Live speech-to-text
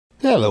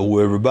Hello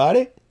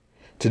everybody!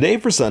 Today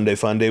for Sunday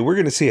Fun Day, we're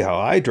going to see how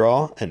I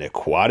draw an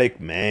aquatic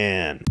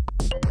man.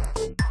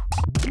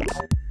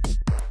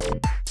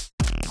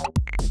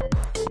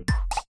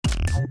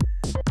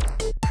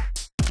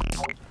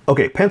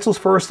 Okay, pencils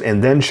first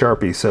and then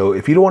Sharpie. So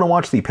if you don't want to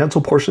watch the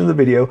pencil portion of the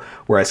video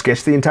where I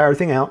sketch the entire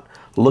thing out,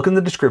 look in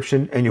the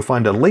description and you'll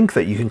find a link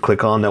that you can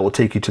click on that will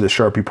take you to the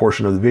Sharpie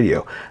portion of the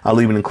video.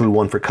 I'll even include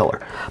one for color.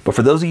 But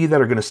for those of you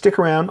that are going to stick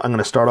around, I'm going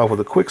to start off with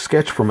a quick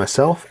sketch for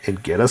myself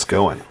and get us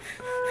going.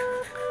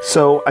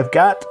 So I've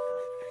got,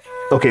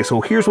 okay,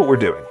 so here's what we're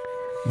doing.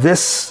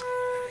 It's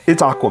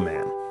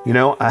Aquaman. You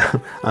know,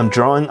 I'm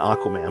drawing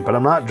Aquaman, but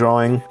I'm not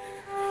drawing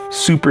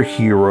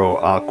superhero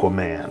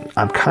Aquaman.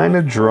 I'm kind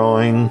of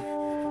drawing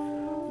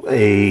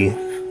an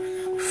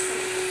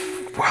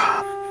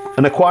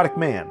aquatic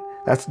man.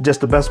 That's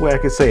just the best way I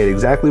could say it.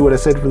 Exactly what I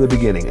said from the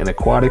beginning, an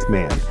aquatic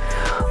man.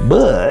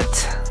 But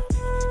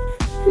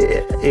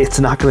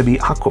it's not going to be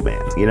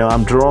Aquaman. You know,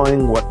 I'm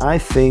drawing what I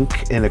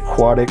think an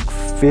aquatic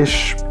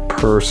fish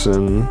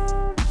person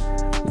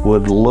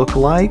would look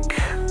like.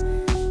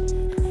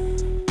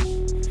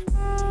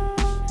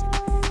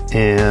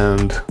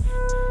 And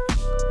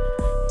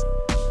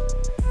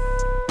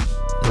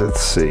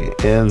let's see.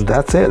 And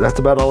that's it. That's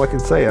about all I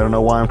can say. I don't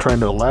know why I'm trying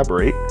to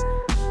elaborate.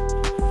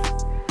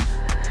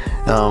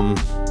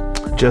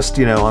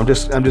 You know, I'm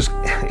just,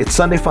 it's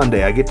Sunday Fun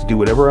Day. I get to do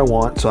whatever I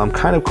want. So I'm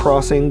kind of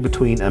crossing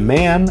between a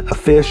man, a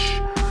fish,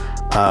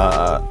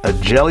 a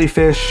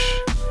jellyfish,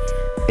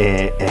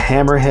 a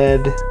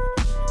hammerhead,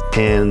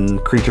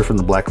 and creature from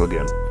the Black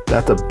Lagoon.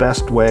 That's the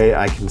best way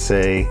I can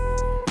say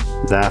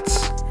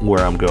that's where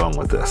I'm going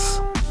with this.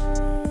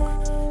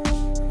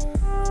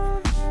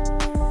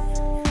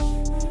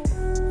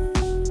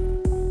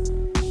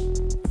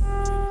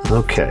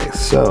 Okay,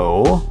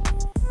 so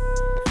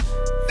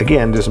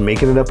again, just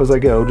making it up as I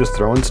go, just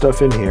throwing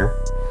stuff in here.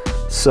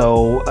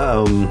 So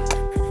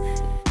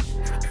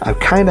I've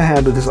kind of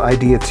had this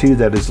idea too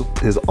that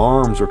his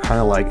arms are kind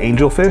of like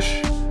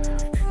angelfish,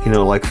 you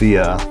know, like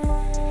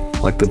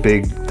the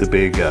big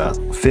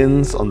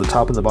fins on the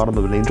top and the bottom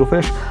of an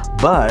angelfish.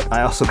 But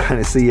I also kind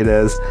of see it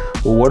as,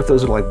 well, what if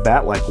those are like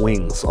bat-like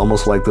wings,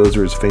 almost like those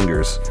are his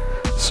fingers,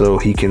 so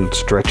he can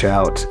stretch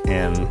out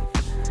and,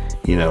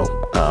 you know,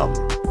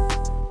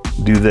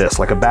 do this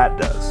like a bat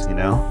does, you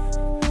know.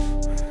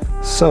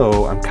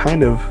 So I'm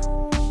kind of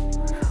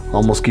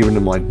almost giving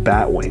him like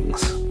bat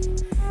wings.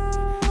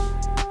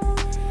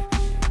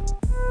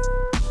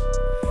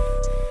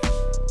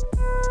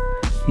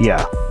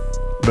 Yeah,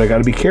 but I got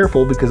to be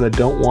careful because I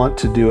don't want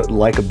to do it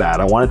like a bat.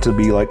 I want it to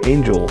be like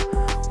angelfish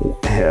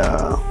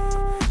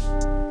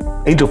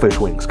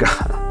wings.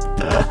 God,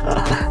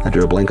 I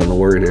drew a blank on the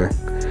word here.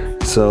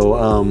 So,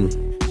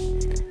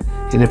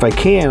 and if I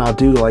can, I'll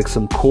do like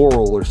some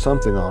coral or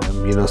something on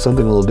him, you know,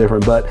 something a little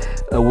different, but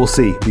we'll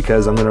see,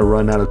 because I'm going to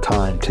run out of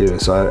time too.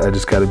 So I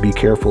just got to be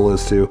careful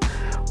as to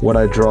what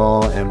I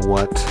draw and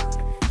what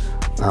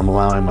I'm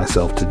allowing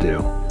myself to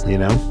do, you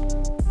know?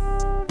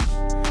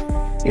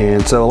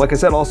 And so, like I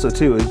said, also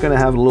too, it's going to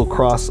have a little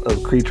cross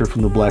of creature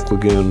from the Black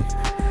Lagoon,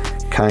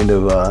 kind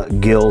of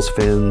gills,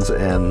 fins,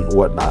 and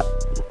whatnot.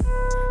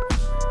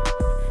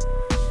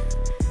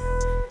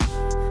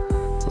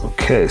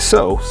 Okay,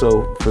 so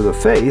for the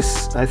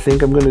face, I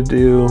think I'm gonna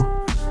do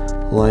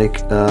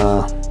like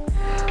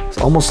it's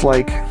almost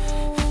like,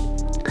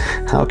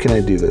 how can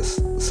I do this?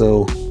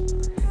 So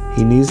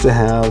he needs to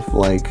have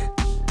like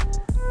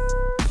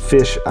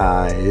fish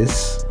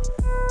eyes,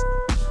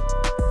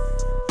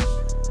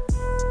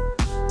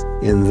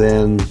 and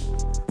then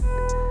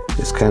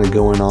it's kind of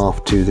going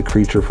off to the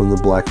creature from the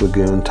Black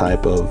Lagoon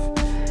type of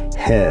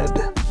head,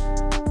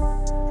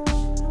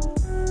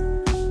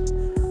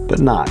 but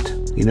not.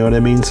 You know what I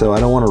mean? So I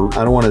don't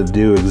want to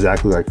do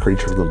exactly like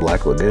creature from the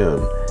Black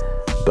Lagoon,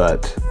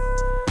 but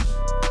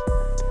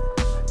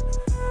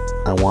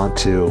I want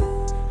to.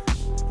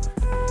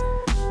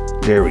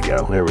 There we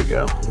go. There we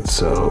go.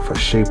 So if I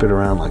shape it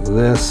around like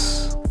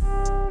this,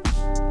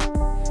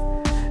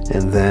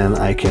 and then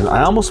I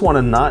almost want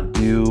to not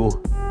do.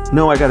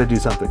 No, I got to do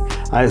something.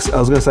 I was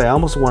gonna say I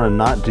almost want to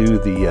not do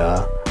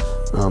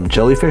the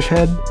jellyfish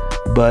head,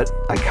 but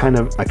I kind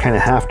of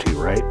have to,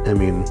 right? I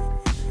mean.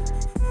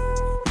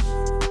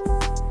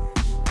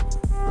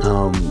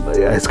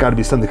 It's got to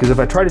be something, because if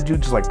I try to do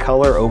just like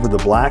color over the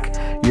black,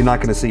 you're not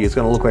going to see. It's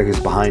going to look like it's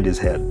behind his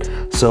head.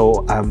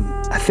 So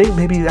I think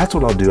maybe that's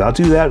what I'll do. I'll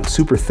do that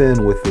super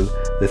thin with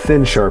the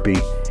thin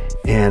Sharpie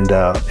and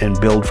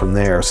build from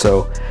there.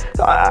 So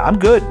I'm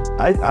good.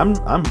 I'm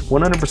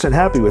 100%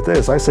 happy with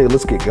this. I say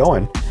let's get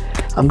going.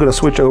 I'm going to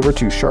switch over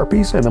to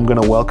Sharpies, and I'm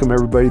going to welcome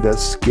everybody that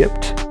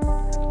skipped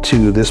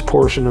to this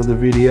portion of the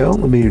video.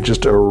 Let me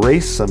just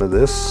erase some of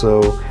this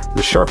so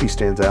the Sharpie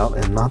stands out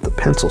and not the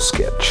pencil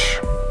sketch.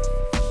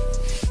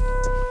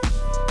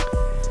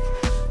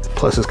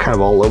 Plus it's kind of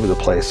all over the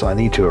place, so I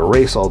need to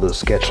erase all those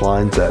sketch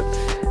lines that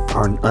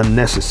are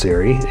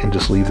unnecessary and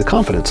just leave the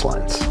confidence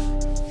lines.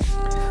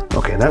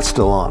 Okay, that's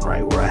still on,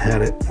 right? Where I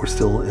had it, we're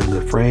still in the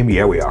frame.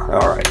 Yeah, we are.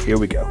 All right, here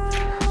we go.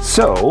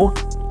 So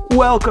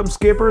Welcome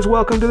skippers,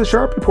 welcome to the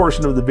Sharpie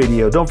portion of the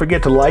video. Don't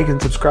forget to like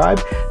and subscribe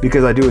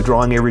because I do a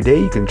drawing every day.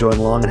 You can join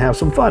along and have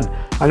some fun.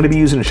 I'm going to be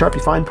using a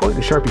Sharpie fine point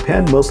and a Sharpie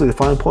pen, mostly the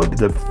fine point.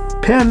 The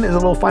pen is a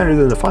little finer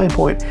than the fine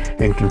point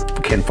and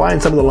can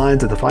find some of the lines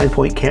that the fine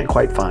point can't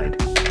quite find.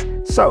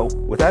 So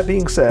with that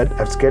being said,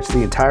 I've sketched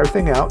the entire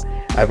thing out.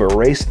 I've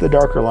erased the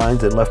darker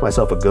lines and left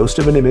myself a ghost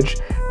of an image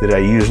that I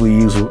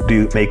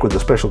usually make with a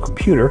special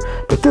computer,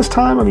 but this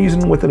time I'm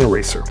using with an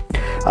eraser.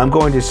 I'm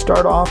going to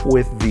start off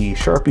with the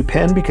Sharpie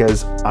pen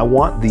because I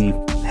want the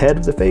head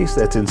of the face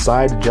that's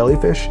inside the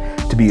jellyfish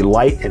to be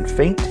light and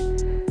faint,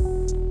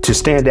 to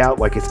stand out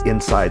like it's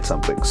inside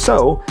something.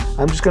 So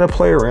I'm just going to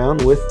play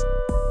around with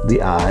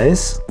the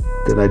eyes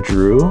that I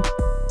drew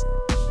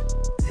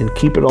and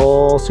keep it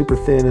all super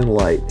thin and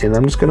light. And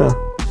I'm just going to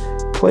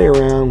play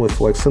around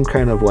with like some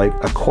kind of like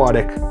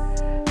aquatic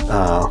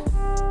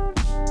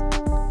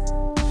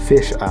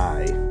fish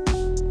eye.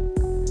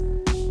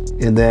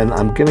 And then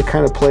I'm going to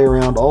kind of play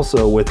around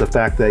also with the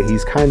fact that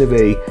he's kind of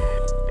a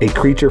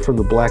creature from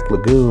the Black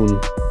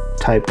Lagoon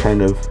type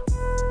kind of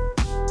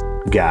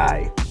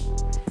guy.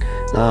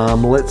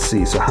 Let's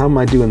see, so how am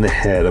I doing the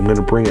head? I'm going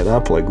to bring it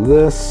up like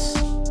this.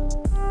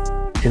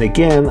 And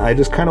again, I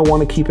just kind of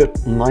want to keep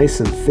it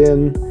nice and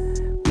thin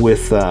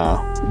with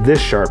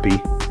this Sharpie.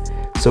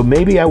 So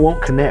maybe I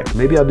won't connect.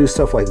 Maybe I'll do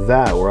stuff like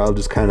that where I'll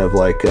just kind of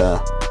like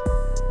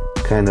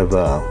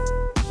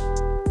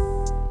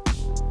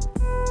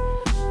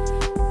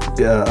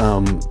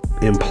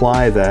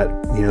imply that,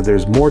 you know,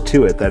 there's more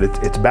to it, that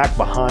it's back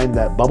behind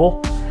that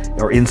bubble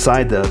or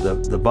inside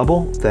the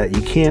bubble, that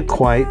you can't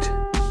quite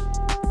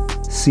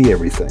see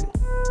everything.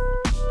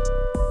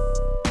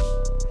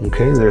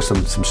 Okay, there's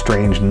some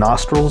strange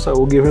nostrils that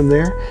we'll give him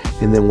there,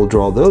 and then we'll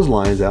draw those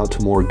lines out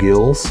to more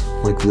gills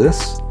like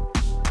this.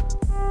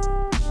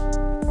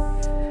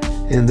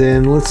 And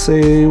then let's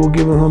say we'll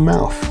give him a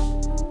mouth.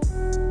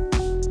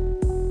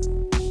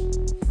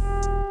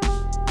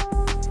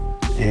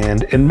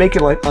 And make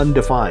it like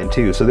undefined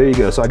too. So there you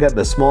go. So I got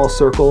the small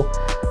circle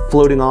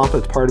floating off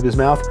as part of his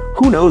mouth.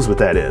 Who knows what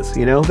that is?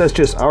 You know, that's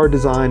just our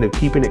design of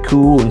keeping it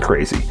cool and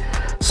crazy.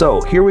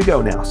 So here we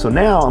go now. So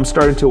now I'm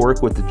starting to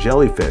work with the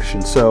jellyfish.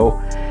 And so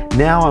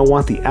now I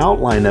want the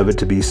outline of it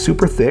to be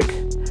super thick.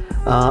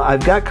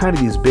 I've got kind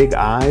of these big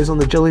eyes on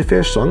the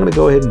jellyfish, so I'm gonna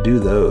go ahead and do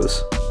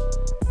those.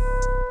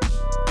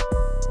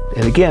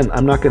 And again,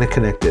 I'm not gonna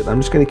connect it. I'm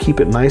just gonna keep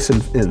it nice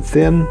and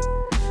thin.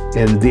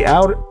 And the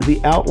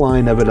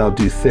outline of it I'll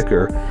do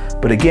thicker,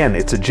 but again,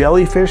 it's a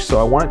jellyfish, so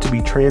I want it to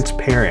be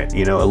transparent,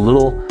 you know, a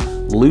little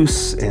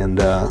loose and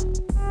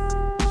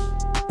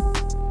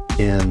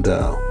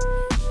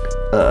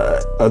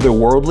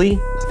otherworldly.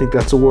 I think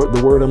that's the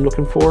word I'm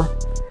looking for.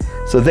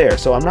 So there,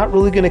 so I'm not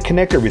really going to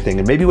connect everything,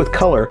 and maybe with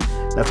color,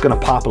 that's going to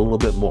pop a little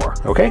bit more.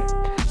 Okay,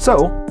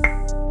 so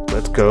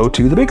let's go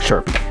to the big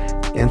Sharpie,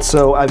 and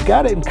so I've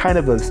got it in kind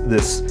of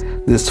this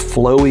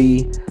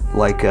flowy,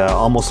 like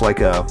almost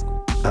like a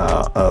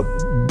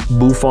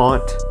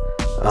bouffant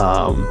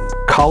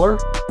color.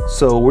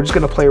 So we're just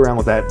going to play around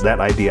with that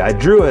idea. I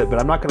drew it, but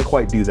I'm not going to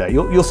quite do that.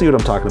 You'll see what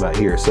I'm talking about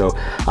here. So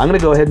I'm going to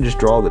go ahead and just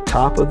draw the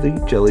top of the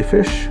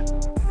jellyfish.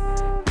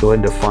 Go ahead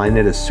and define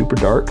it as super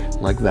dark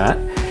like that,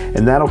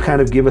 and that'll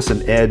kind of give us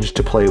an edge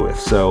to play with.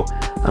 So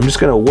I'm just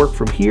going to work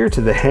from here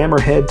to the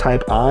hammerhead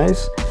type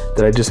eyes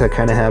that I just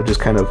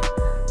kind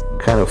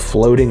of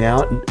floating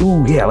out. And,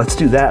 ooh, yeah, let's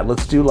do that.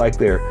 Let's do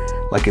like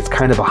it's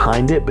kind of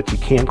behind it, but you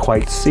can't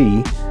quite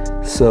see.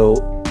 So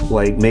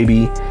like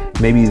maybe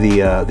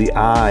the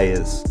eye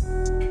is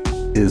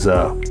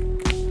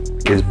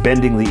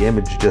bending the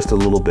image just a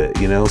little bit,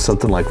 you know,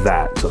 something like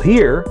that. So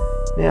here,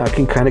 now I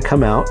can kind of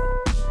come out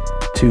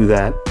to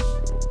that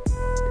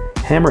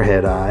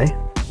hammerhead eye.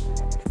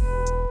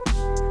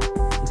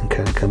 And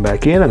kind of come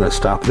back in. I'm gonna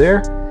stop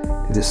there.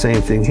 Do the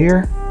same thing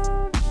here.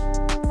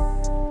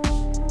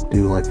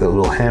 Do like the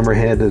little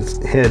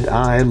hammerhead head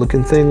eye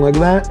looking thing like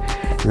that.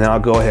 And then I'll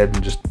go ahead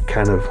and just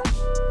kind of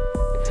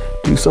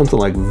do something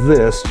like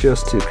this,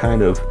 just to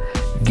kind of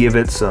give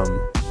it some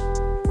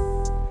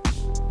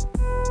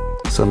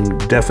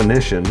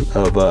definition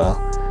of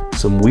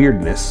some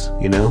weirdness,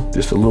 you know,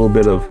 just a little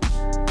bit of,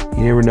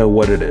 you never know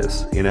what it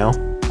is, you know,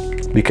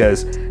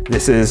 because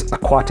this is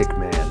Aquatic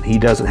Man. He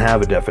doesn't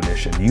have a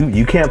definition.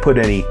 You can't put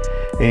any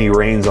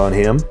reins on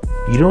him.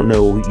 You don't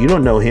know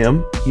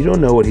him. You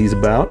don't know what he's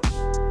about.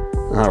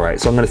 All right,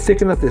 so I'm going to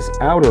thicken up this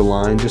outer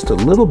line just a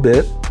little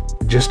bit,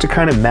 just to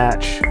kind of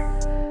match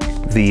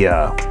the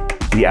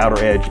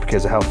outer edge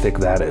because of how thick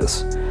that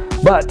is.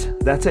 But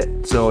that's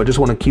it. So I just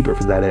want to keep it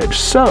for that edge.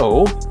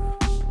 So,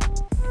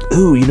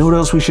 ooh, you know what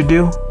else we should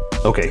do?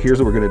 Okay, here's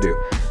what we're going to do.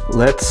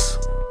 Let's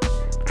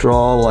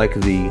draw like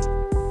the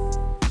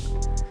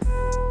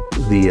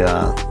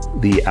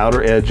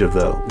outer edge of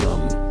the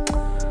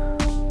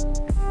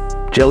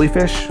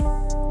jellyfish,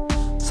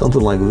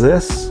 something like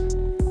this.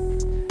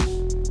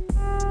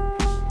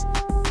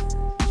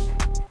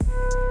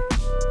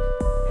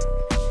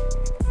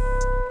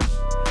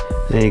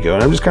 There you go,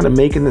 and I'm just kind of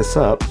making this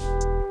up,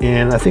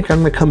 and I think I'm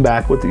going to come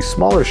back with the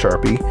smaller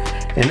Sharpie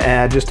and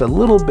add just a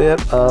little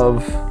bit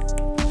of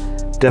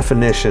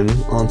definition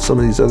on some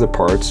of these other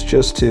parts,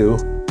 just to,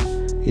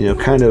 you know,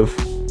 kind of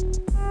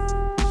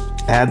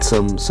add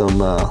some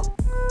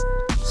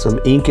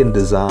ink and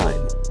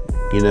design.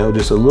 You know,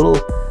 just a little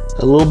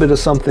bit of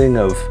something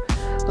of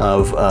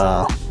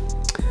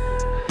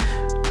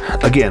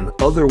again,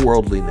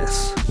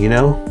 otherworldliness, you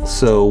know?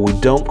 So we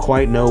don't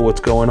quite know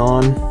what's going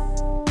on.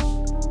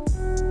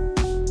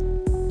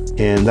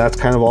 And that's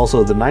kind of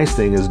also the nice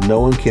thing, is no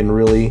one can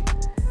really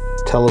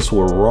tell us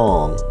we're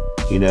wrong,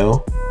 you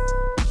know?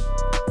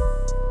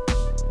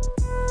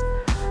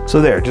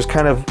 So there, just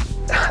kind of,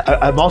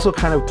 I'm also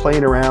kind of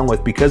playing around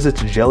with, because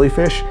it's a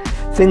jellyfish,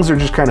 things are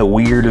just kind of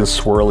weird and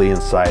swirly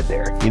inside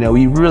there. You know,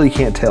 you really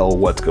can't tell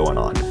what's going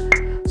on.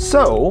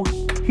 So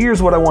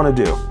here's what I want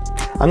to do.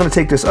 I'm going to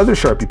take this other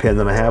Sharpie pen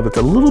that I have. It's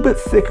a little bit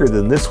thicker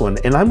than this one,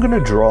 and I'm going to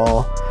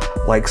draw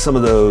like some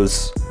of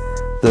those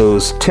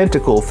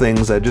tentacle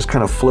things that just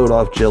kind of float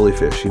off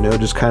jellyfish, you know,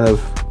 just kind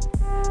of,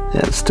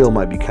 yeah, it still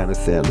might be kind of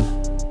thin.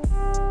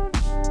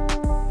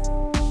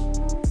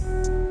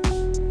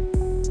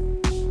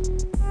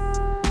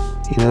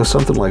 You know,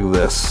 something like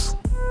this.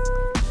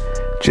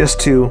 Just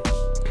to,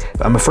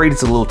 I'm afraid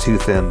it's a little too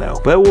thin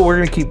though, but we're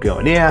going to keep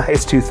going. Yeah,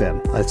 it's too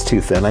thin. It's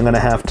too thin. I'm going to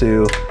have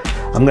to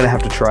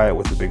try it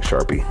with the big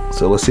Sharpie.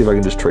 So let's see if I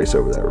can just trace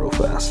over that real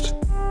fast.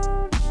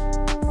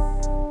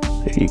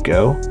 There you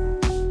go.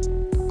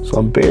 So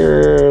I'm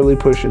barely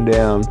pushing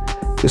down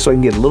just so I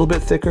can get a little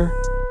bit thicker,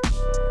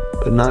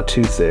 but not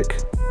too thick.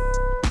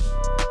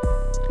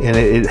 And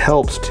it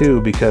helps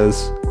too,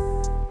 because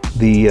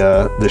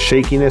the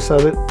shakiness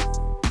of it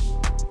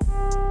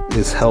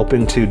is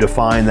helping to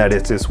define that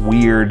it's this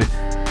weird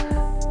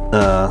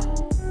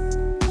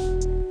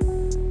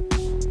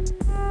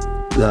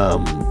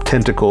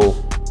tentacle,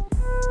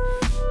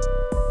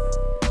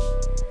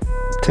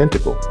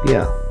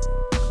 yeah.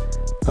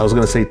 I was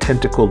gonna say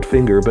tentacled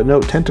finger, but no,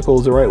 tentacle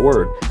is the right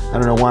word. I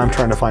don't know why I'm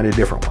trying to find a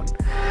different one.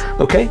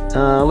 Okay,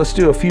 let's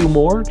do a few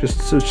more,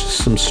 just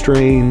some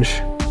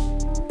strange,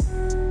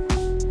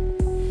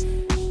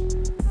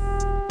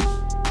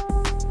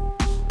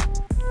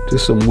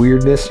 just some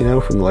weirdness, you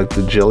know, from like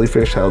the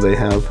jellyfish, how they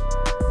have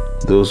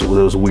those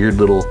weird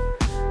little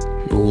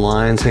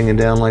lines hanging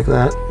down like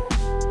that.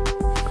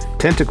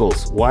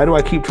 Tentacles. Why do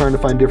I keep trying to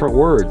find different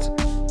words?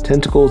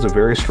 Tentacle is a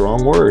very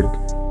strong word.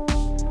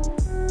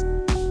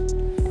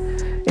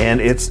 And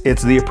it's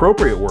the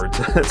appropriate word.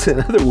 So that's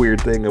another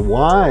weird thing of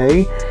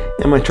why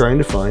am I trying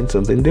to find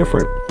something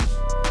different?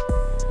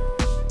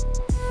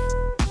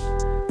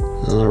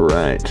 All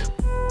right.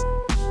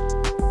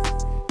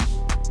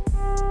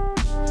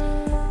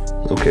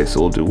 Okay,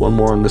 so we'll do one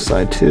more on this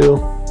side too.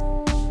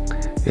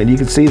 And you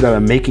can see that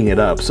I'm making it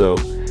up. So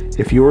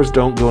if yours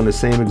don't go in the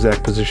same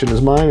exact position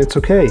as mine, it's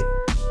okay.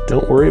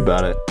 Don't worry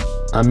about it.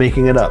 I'm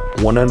making it up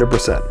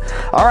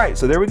 100%. All right,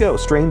 so there we go,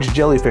 strange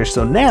jellyfish.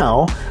 So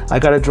now I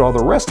got to draw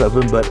the rest of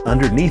them, but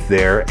underneath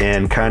there,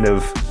 and kind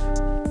of,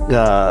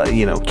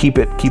 you know, keep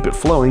it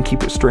flowing,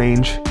 keep it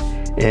strange,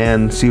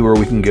 and see where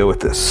we can go with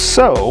this.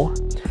 So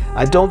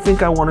I don't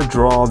think I want to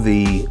draw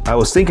I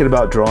was thinking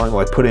about drawing,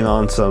 like putting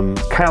on some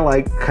kind of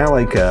like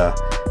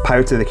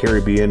Pirates of the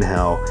Caribbean,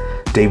 how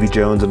Davy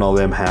Jones and all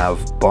them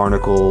have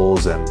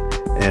barnacles and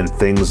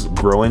things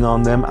growing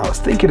on them. I was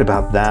thinking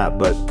about that,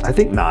 but I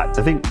think not.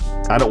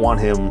 I don't want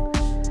him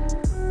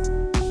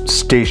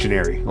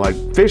stationary. Like,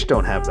 fish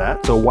don't have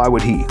that, so why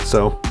would he?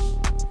 So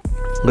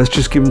let's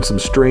just give him some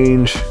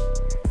strange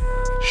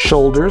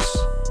shoulders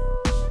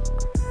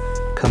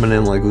coming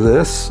in like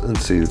this, and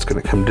see, it's going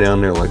to come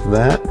down there like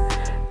that.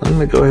 I'm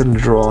going to go ahead and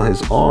draw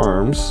his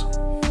arms.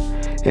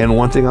 And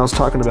one thing I was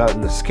talking about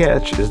in the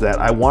sketch is that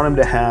I want him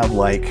to have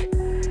like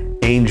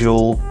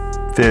angel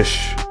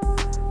fish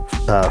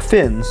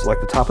fins, like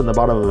the top and the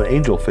bottom of an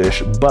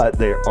angelfish, but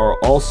they are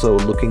also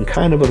looking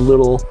kind of a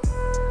little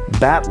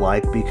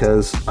bat-like,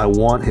 because I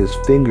want his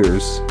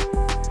fingers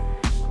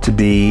to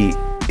be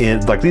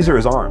in, like, these are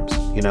his arms,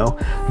 you know,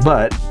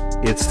 but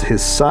it's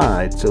his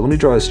side. So let me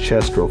draw his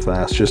chest real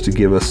fast, just to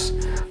give us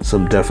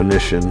some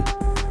definition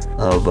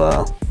of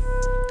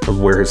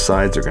where his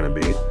sides are going to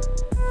be.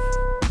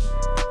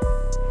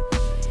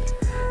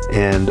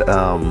 And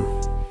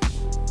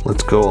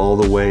let's go all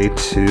the way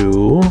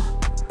to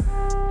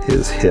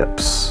his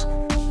hips.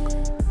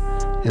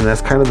 And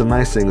that's kind of the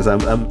nice thing, is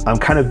I'm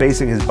kind of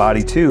basing his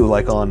body too,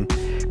 like on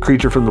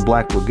Creature from the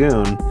Black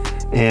Lagoon.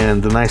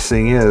 And the nice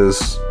thing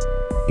is,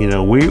 you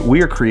know,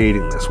 we are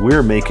creating this,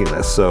 we're making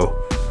this, so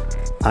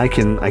I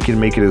can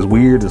make it as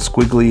weird and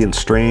squiggly and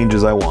strange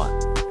as I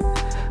want.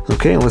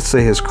 Okay, let's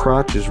say his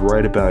crotch is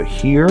right about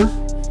here.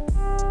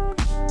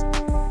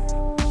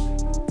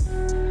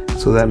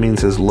 So that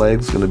means his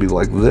leg's gonna be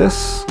like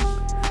this.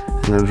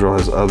 I'm gonna draw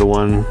his other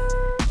one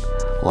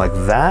like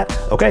that.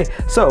 Okay,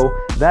 so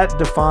that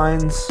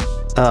defines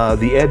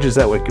the edges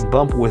that we can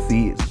bump with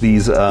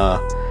these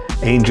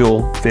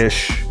angel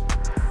fish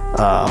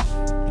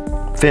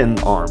fin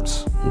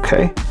arms.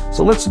 Okay,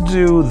 so let's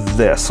do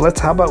this.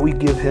 How about we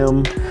give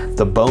him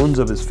the bones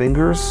of his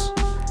fingers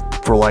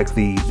for like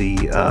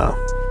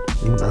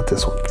not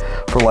this one,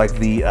 for like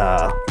the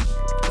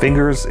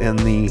fingers in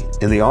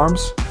the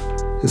arms.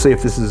 Let's say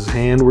if this is his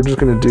hand, we're just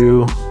gonna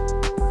do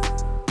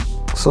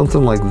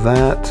something like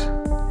that,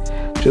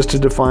 just to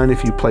define a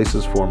few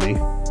places for me.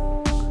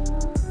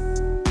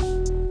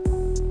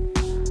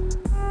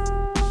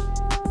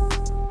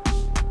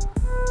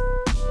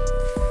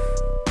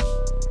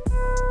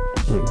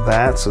 Like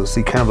that, so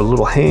see kind of a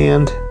little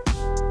hand.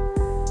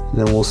 And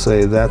then we'll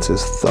say that's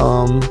his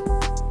thumb.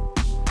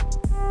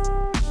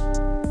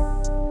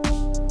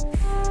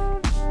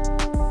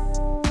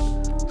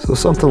 So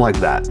something like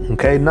that,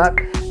 okay?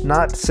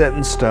 Not set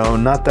in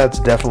stone, not that's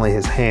definitely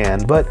his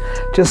hand, but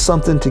just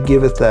something to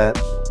give it that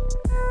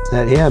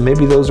yeah,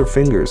 maybe those are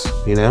fingers,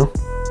 you know?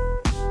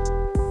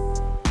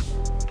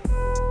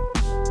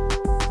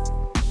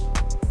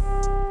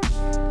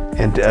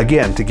 And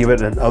again, to give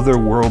it an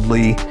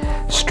otherworldly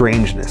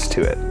strangeness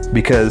to it,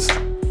 because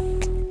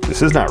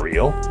this is not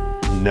real.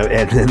 No,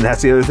 and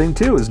that's the other thing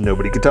too, is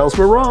nobody can tell us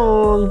we're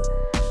wrong.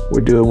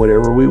 We're doing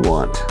whatever we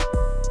want.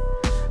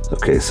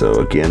 Okay, so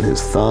again,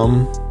 his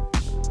thumb,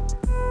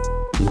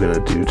 I'm gonna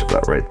do to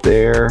about right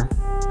there.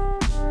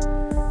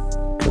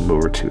 Come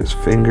over to his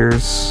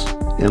fingers.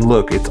 And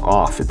look, it's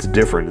off, it's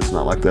different. It's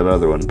not like that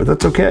other one, but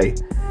that's okay,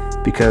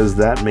 because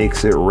that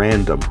makes it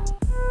random.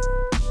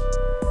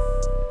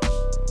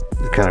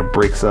 It kind of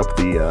breaks up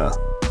the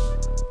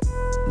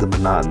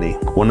monotony.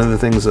 One of the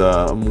things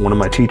one of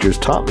my teachers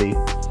taught me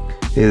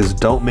is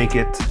don't make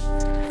it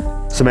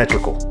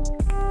symmetrical.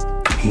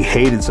 He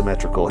hated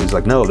symmetrical. He's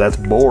like, no, that's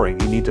boring.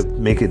 You need to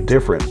make it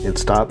different and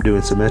stop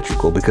doing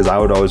symmetrical, because I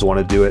would always want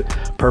to do it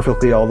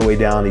perfectly all the way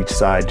down each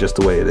side just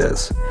the way it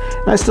is.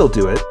 And I still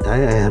do it. I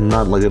am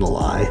not gonna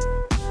lie.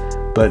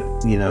 But,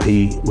 you know,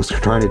 he was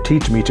trying to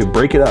teach me to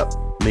break it up,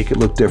 make it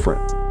look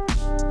different,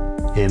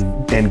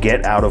 and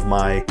get out of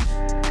my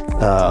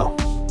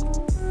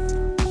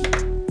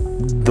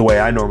the way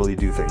I normally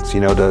do things,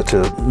 you know,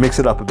 to mix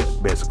it up a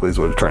bit, basically is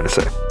what I'm trying to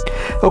say.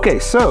 Okay,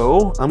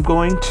 so I'm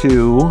going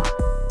to,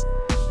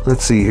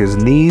 let's see, his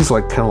knees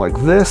like kind of like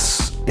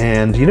this,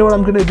 and you know what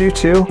I'm going to do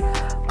too?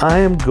 I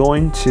am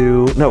going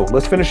to, no,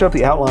 let's finish up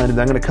the outline, and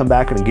then I'm going to come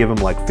back and give him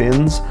like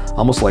fins,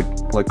 almost like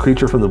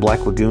Creature from the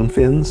Black Lagoon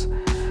fins,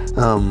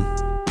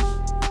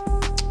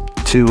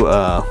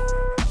 to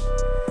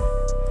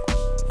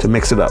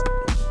mix it up.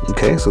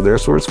 Okay, so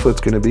there's where his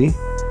foot's going to be,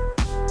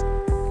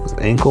 his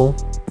ankle,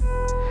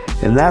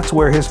 and that's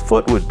where his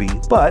foot would be,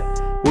 but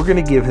we're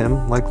going to give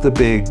him like the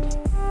big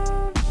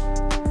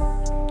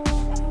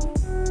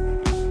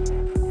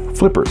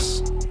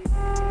flippers,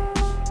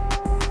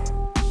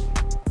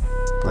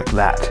 like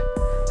that.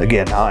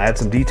 Again, I'll add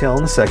some detail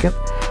in a second.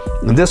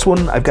 And this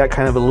one, I've got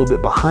kind of a little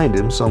bit behind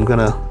him, so I'm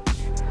gonna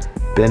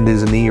bend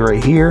his knee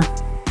right here,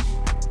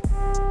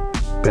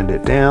 bend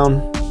it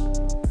down.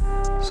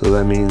 So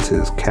that means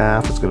his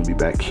calf is gonna be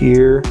back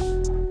here.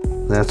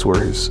 That's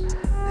where his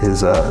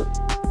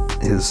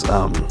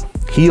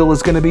heel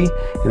is gonna be,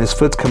 and his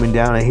foot's coming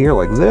down in here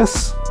like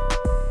this.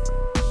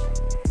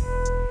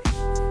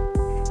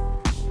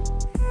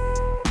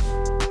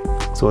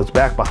 So it's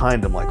back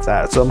behind him like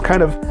that. So he's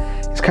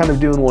kind of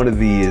doing one of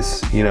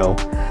these, you know,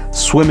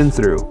 swimming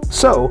through.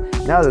 So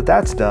now that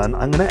that's done,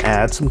 I'm gonna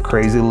add some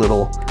crazy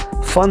little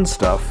fun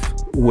stuff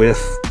with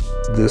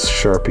this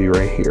Sharpie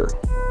right here.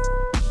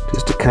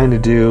 Just to kind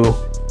of do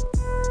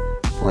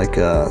like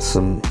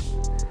some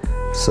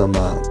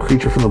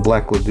Creature from the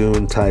Black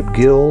Lagoon type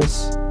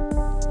gills.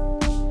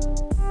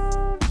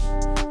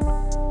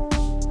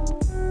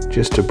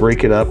 Just to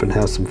break it up and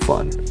have some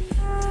fun.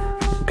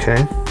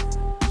 Okay.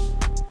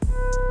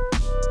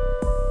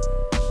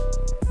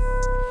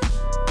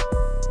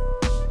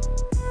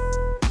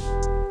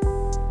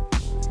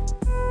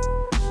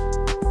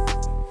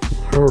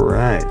 All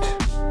right.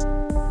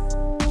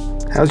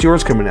 How's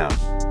yours coming out?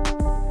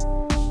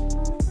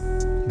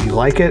 You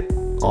like it?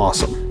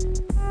 Awesome.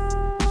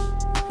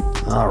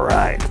 All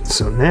right.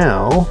 So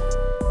now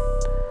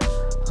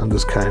I'm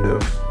just kind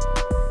of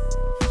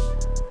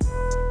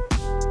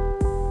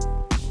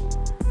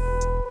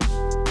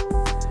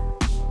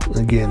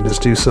again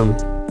just do some,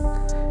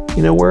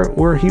 you know,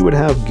 where he would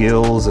have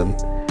gills and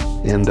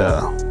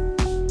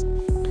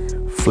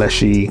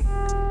fleshy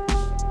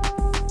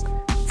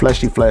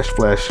flesh,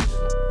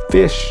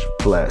 fish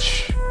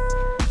flesh,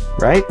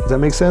 right? Does that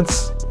make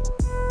sense?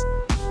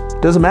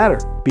 Doesn't matter,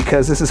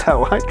 because this is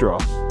how I draw.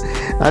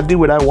 I do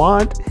what I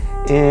want,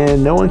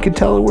 and no one can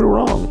tell we're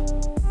wrong.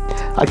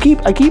 I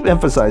keep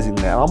emphasizing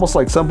that, almost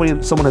like someone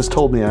has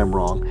told me I'm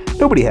wrong.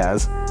 Nobody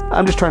has.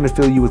 I'm just trying to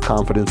fill you with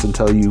confidence and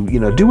tell you, you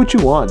know, do what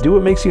you want, do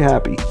what makes you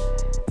happy,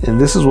 and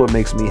this is what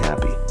makes me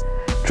happy.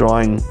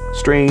 Drawing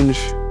strange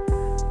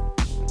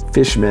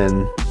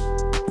fishmen,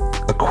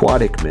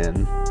 aquatic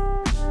men,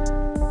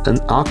 an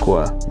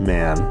Aqua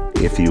Man,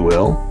 if you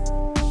will.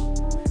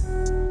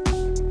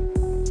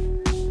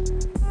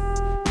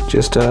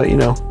 Just, you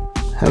know,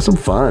 have some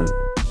fun.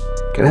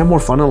 Gotta have more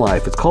fun in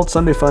life. It's called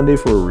Sunday Funday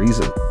for a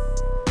reason.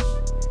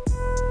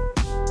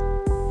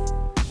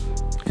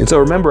 And so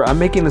remember, I'm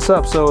making this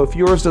up, so if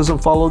yours doesn't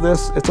follow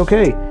this, it's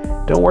okay.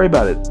 Don't worry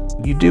about it.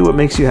 You do what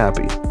makes you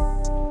happy.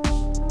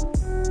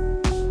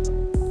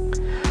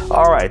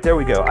 All right, there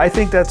we go. I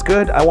think that's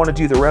good. I want to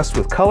do the rest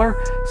with color.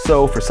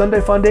 So for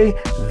Sunday Fun Day,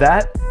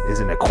 that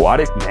is an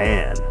Aquatic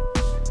Man.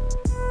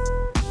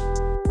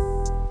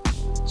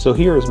 So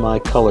here is my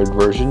colored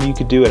version. You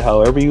could do it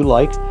however you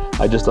like.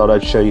 I just thought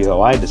I'd show you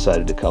how I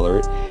decided to color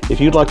it.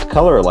 If you'd like to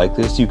color it like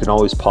this, you can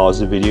always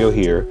pause the video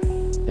here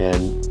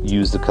and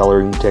use the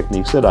coloring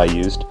techniques that I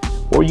used,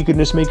 or you can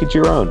just make it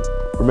your own.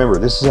 Remember,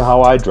 this is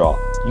how I draw.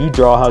 You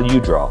draw how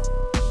you draw.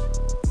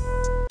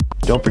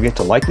 Don't forget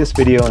to like this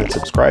video and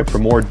subscribe for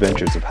more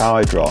adventures of how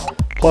I draw.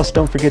 Plus,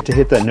 don't forget to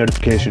hit that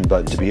notification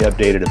button to be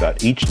updated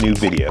about each new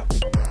video.